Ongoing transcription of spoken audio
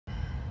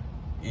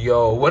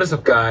Yo, what is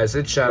up, guys?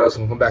 It's Shadows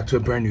and welcome back to a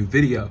brand new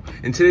video.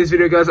 In today's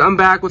video, guys, I'm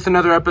back with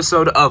another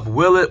episode of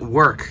Will It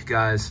Work,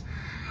 guys.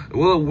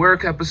 Will It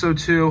Work episode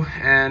 2,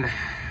 and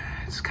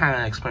it's kind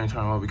of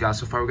explanatory on what we got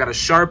so far. We got a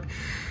Sharp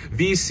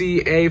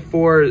VCA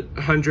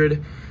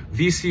 400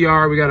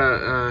 VCR. We got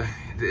a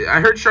I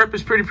heard Sharp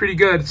is pretty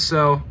good,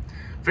 so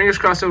fingers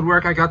crossed it would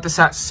work. I got this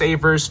at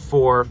Savers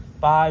for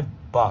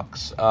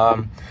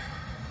 $5.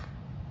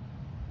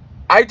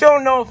 I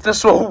don't know if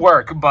this will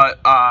work,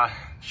 but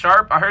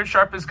Sharp, I heard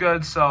Sharp is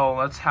good, so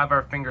let's have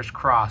our fingers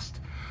crossed.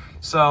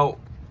 So,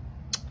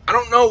 I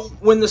don't know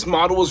when this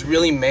model was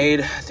really made.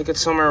 I think it's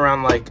somewhere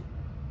around like,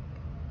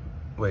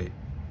 wait,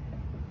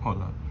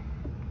 hold up.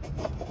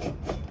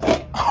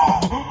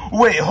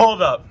 Wait,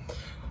 hold up.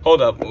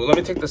 Let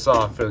me take this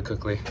off really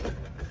quickly.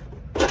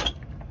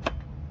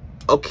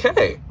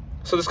 Okay,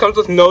 so this comes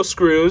with no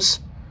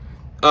screws.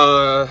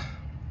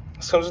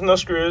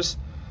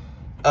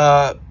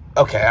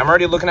 Okay, I'm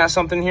already looking at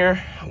something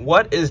here.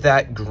 What is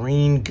that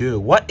green goo?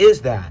 What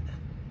is that?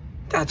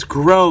 That's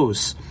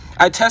gross.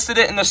 I tested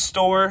it in the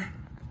store,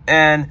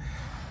 and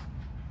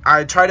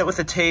I tried it with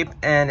the tape,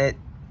 and it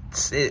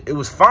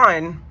was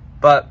fine,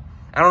 but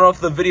I don't know if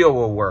the video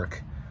will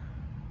work.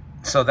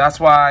 So that's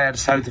why I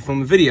decided to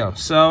film a video.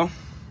 So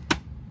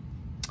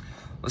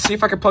let's see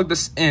if I can plug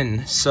this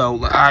in.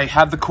 So I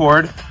have the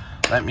cord.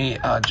 Let me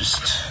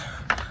just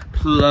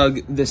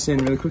plug this in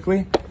really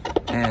quickly,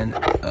 and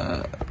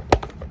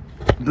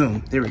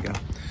boom, there we go.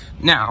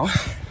 Now,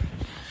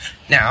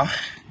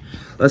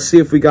 let's see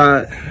if we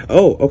got,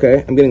 oh,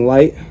 okay, I'm getting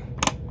light,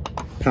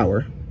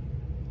 power.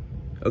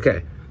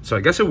 Okay, so I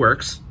guess it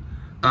works.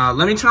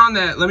 Let me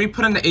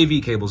put in the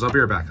AV cables. I'll be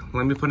right back.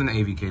 Let me put in the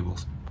AV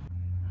cables.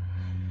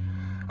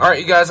 All right,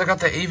 you guys, I got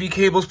the AV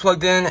cables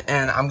plugged in,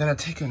 and I'm gonna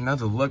take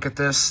another look at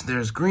this.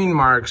 There's green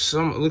marks. It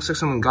looks like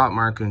someone got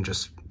marked and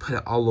just put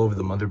it all over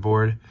the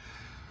motherboard.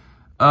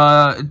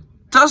 It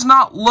does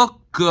not look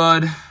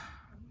good,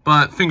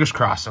 but fingers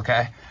crossed,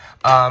 okay?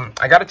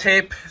 I got a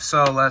tape,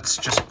 so let's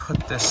just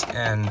put this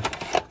in.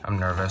 I'm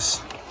nervous.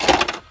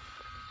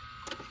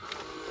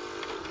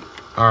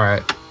 All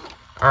right,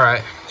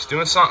 it's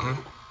doing something,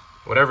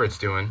 whatever it's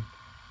doing.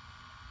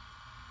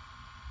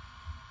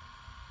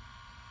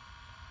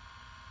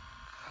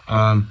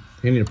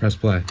 You need to press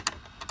play.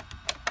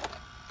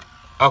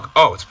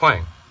 Oh, it's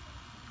playing.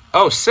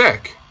 Oh,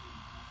 sick.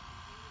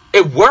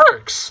 It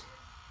works.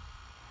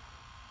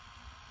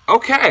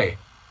 Okay.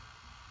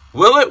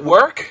 Will it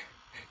work?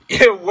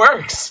 It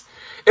works.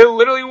 It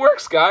literally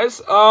works, guys.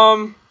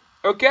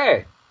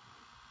 Okay.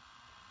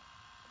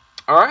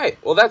 All right.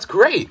 Well, that's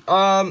great.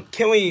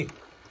 Can we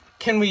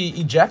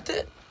eject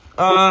it?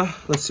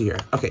 Let's see here.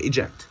 Okay,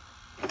 eject.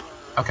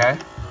 Okay.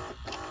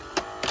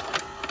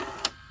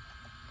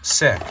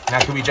 Sick.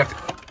 Now can we eject it?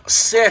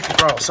 Sick,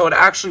 bro. So it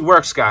actually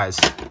works, guys.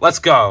 Let's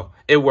go.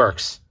 It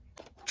works.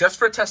 Just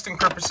for testing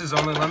purposes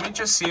only, let me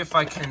just see if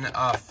I can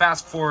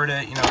fast forward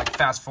it, you know, like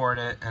fast forward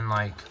it, and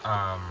like,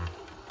 I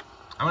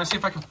want to see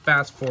if I can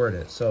fast forward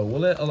it. So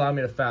will it allow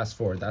me to fast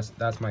forward?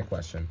 That's my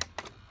question.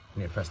 I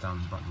need to press down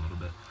the button a little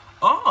bit.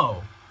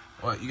 Oh!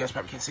 Well, you guys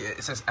probably can't see it.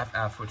 It says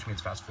FF, which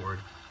means fast forward.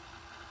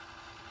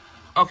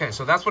 Okay,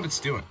 so that's what it's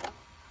doing.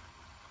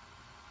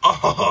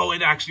 Oh,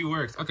 it actually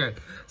works. Okay,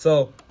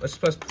 so let's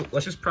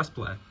just press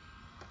play.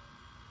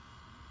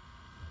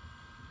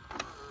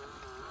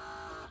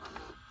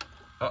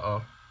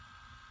 Uh-oh.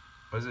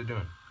 What is it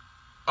doing?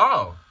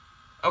 Oh,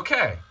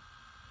 okay.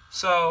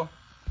 So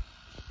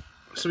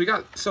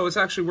it's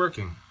actually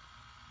working.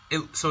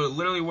 So it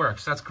literally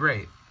works. That's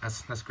great.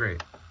 That's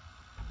great.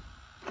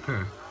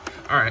 All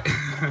right.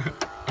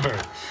 All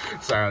right.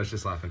 Sorry, I was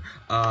just laughing.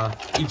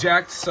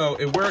 Eject, so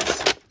it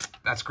works.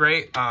 That's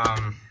great.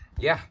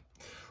 Yeah.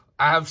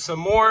 I have some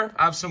more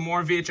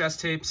VHS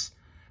tapes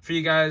for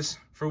you guys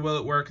for Will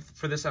It Work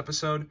for this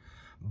episode,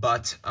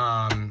 but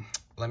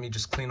let me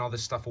just clean all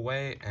this stuff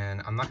away, and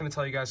I'm not going to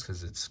tell you guys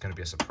because it's going to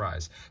be a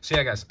surprise. So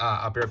yeah, guys,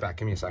 I'll be right back.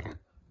 Give me a second.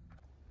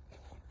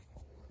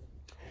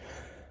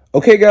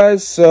 Okay,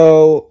 guys,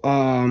 so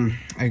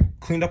I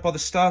cleaned up all the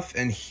stuff,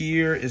 and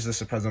here is the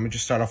surprise. Let me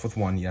just start off with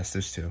one. Yes,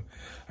 there's two.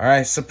 All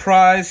right,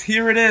 surprise.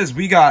 Here it is.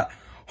 We got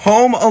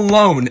Home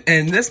Alone,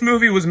 and this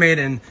movie was made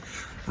in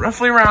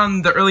roughly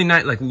around the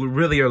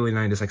really early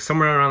 90s, like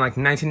somewhere around like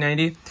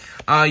 1990.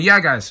 Yeah,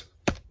 guys,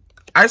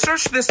 I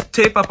searched this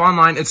tape up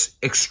online. It's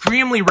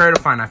extremely rare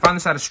to find. I found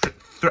this at a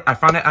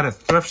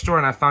thrift store,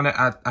 and I found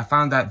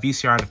that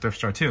VCR at a thrift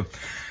store too.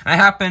 And I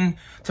happened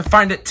to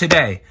find it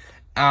today.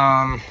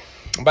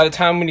 By the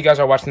time when you guys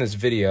are watching this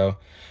video,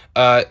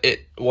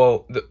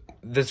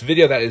 this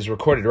video that is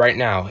recorded right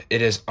now,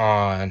 it is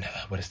on,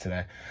 what is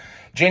today?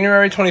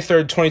 January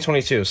 23rd,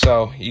 2022.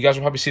 So you guys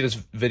will probably see this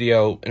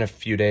video in a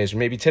few days, or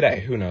maybe today,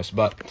 who knows.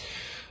 But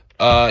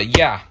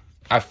yeah,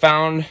 I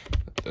found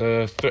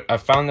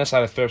this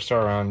at a thrift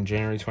store around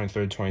January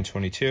 23rd,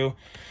 2022.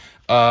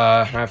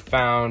 And I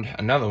found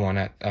another one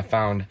I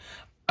found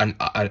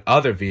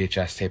another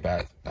VHS tape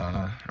at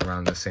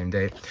around the same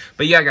date.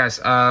 But yeah, guys,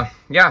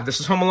 yeah, this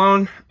is Home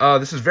Alone.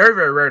 This is very,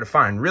 very rare to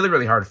find. Really,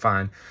 really hard to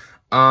find.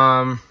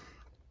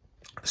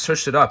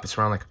 searched it up. It's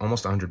around like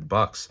almost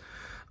 $100.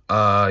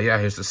 Yeah,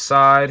 here's the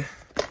side.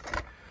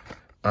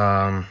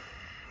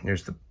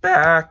 Here's the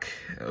back.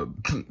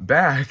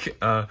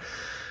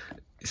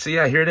 So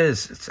yeah, here it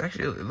is.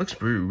 It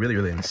looks really,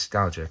 really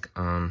nostalgic.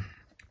 Here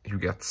we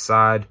got the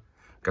side.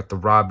 Got the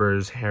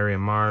robbers, Harry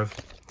and Marv.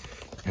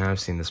 And I've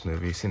seen this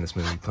movie.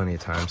 Plenty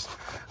of times.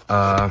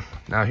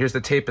 Now here's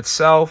the tape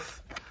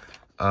itself.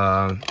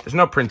 There's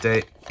no print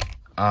date.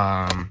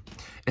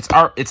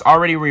 It's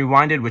already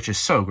rewinded, which is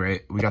so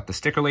great. We got the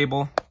sticker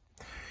label.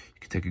 You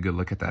can take a good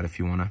look at that if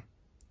you wanna.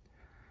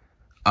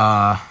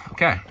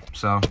 Okay,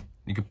 so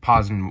you can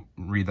pause and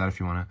read that if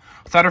you wanna.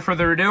 Without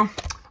further ado,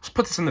 let's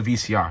put this in the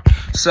VCR.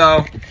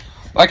 So,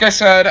 like I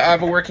said, I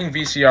have a working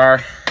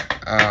VCR.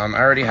 I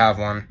already have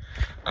one.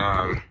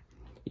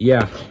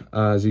 Yeah,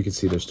 as you can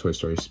see, there's Toy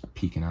Story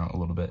peeking out a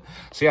little bit.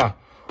 So yeah,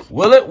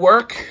 will it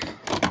work?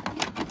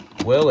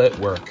 Will it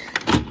work?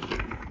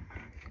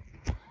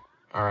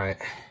 All right.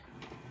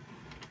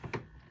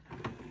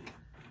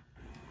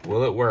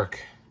 Will it work?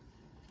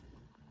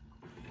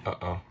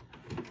 Uh-oh.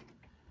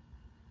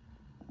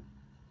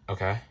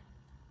 Okay.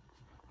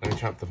 Let me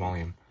turn up the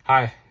volume.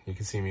 Hi, you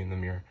can see me in the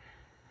mirror.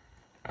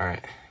 All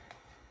right.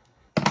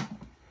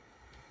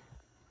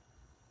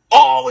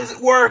 Oh,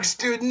 it works,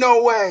 dude.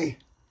 No way.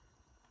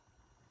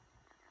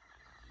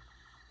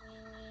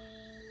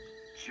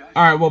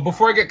 All right, well,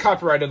 before I get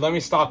copyrighted, let me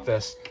stop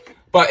this.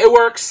 But it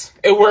works.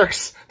 It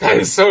works. That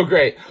is so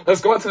great.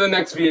 Let's go on to the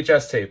next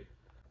VHS tape.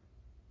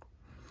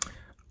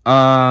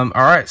 All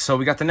right, so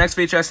we got the next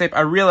VHS tape.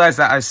 I realized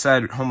that I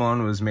said Home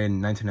Alone was made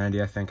in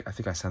 1990, I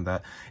think I said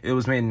that. It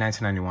was made in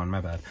 1991,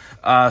 my bad.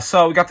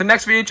 So we got the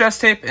next VHS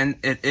tape, and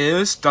it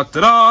is,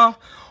 da-da-da,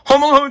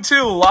 Home Alone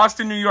 2, Lost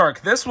in New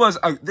York.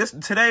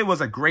 Today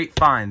was a great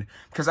find,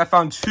 because I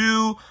found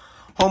 2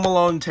 Home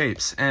Alone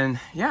tapes, and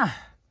yeah,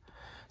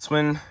 it's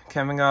when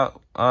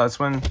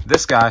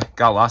this guy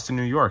got lost in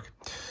New York.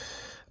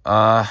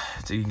 So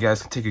you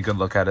guys can take a good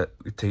look at it.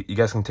 You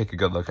guys can take a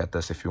good look at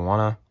this if you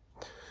wanna.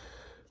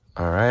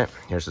 All right,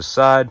 here's the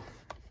side.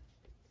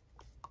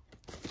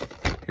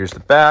 Here's the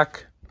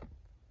back.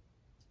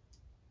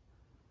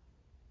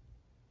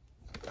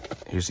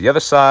 Here's the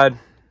other side.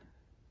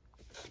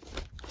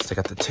 Let's take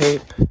out the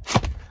tape.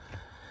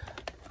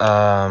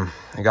 I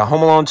got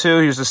Home Alone 2.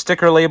 Here's the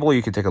sticker label.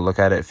 You can take a look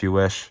at it if you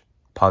wish.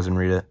 Pause and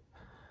read it.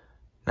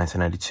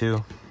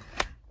 1992.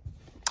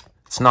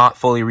 It's not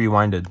fully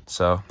rewinded,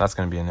 so that's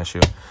going to be an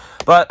issue.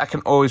 But I can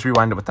always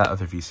rewind it with that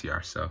other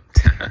VCR, so.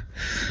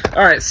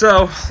 All right,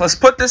 so let's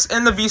put this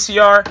in the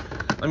VCR.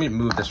 Let me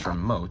move this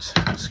remote.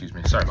 Excuse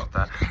me, sorry about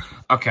that.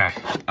 Okay,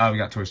 we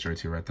got Toy Story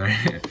 2 right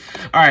there.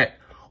 All right,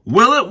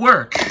 will it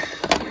work?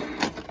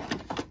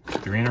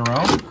 3 in a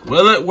row.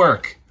 Will it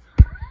work?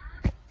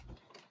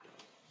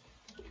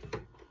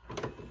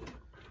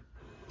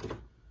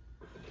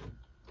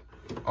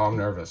 Oh, I'm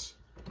nervous.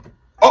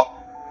 Oh,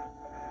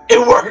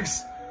 it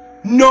works.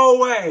 No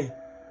way.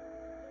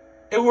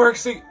 It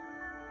works.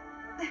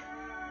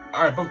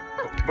 All right, but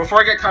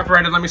before I get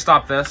copyrighted, let me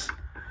stop this.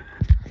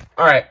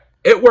 All right,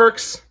 it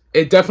works.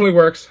 It definitely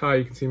works. Hi,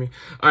 you can see me.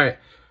 All right,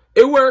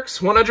 it works.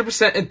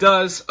 100% it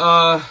does.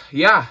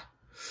 Yeah,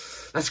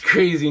 that's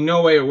crazy.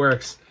 No way it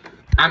works.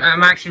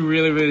 I'm actually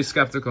really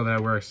skeptical that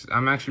it works.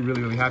 I'm actually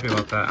really happy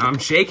about that. I'm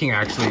shaking,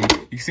 actually.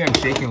 You can see I'm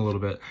shaking a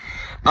little bit.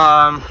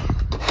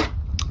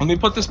 Let me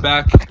put this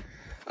back.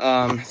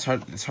 It's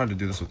hard to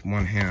do this with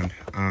one hand.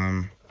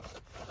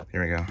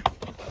 Here we go.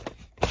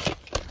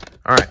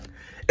 All right.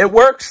 It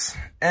works.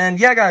 And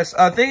yeah, guys,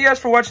 thank you guys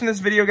for watching this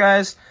video,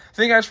 guys.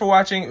 Thank you guys for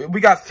watching.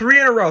 We got 3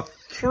 in a row.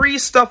 3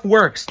 stuff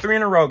works. 3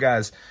 in a row,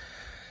 guys.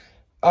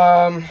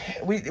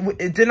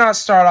 It did not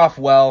start off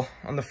well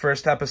on the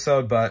first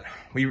episode, but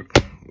we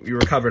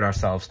recovered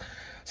ourselves.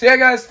 So yeah,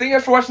 guys, thank you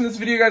guys for watching this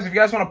video, guys. If you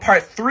guys want a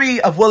part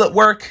 3 of Will It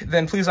Work,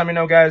 then please let me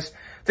know, guys.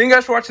 Thank you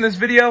guys for watching this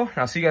video, and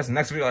I'll see you guys in the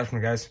next video,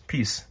 guys.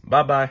 Peace.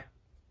 Bye-bye.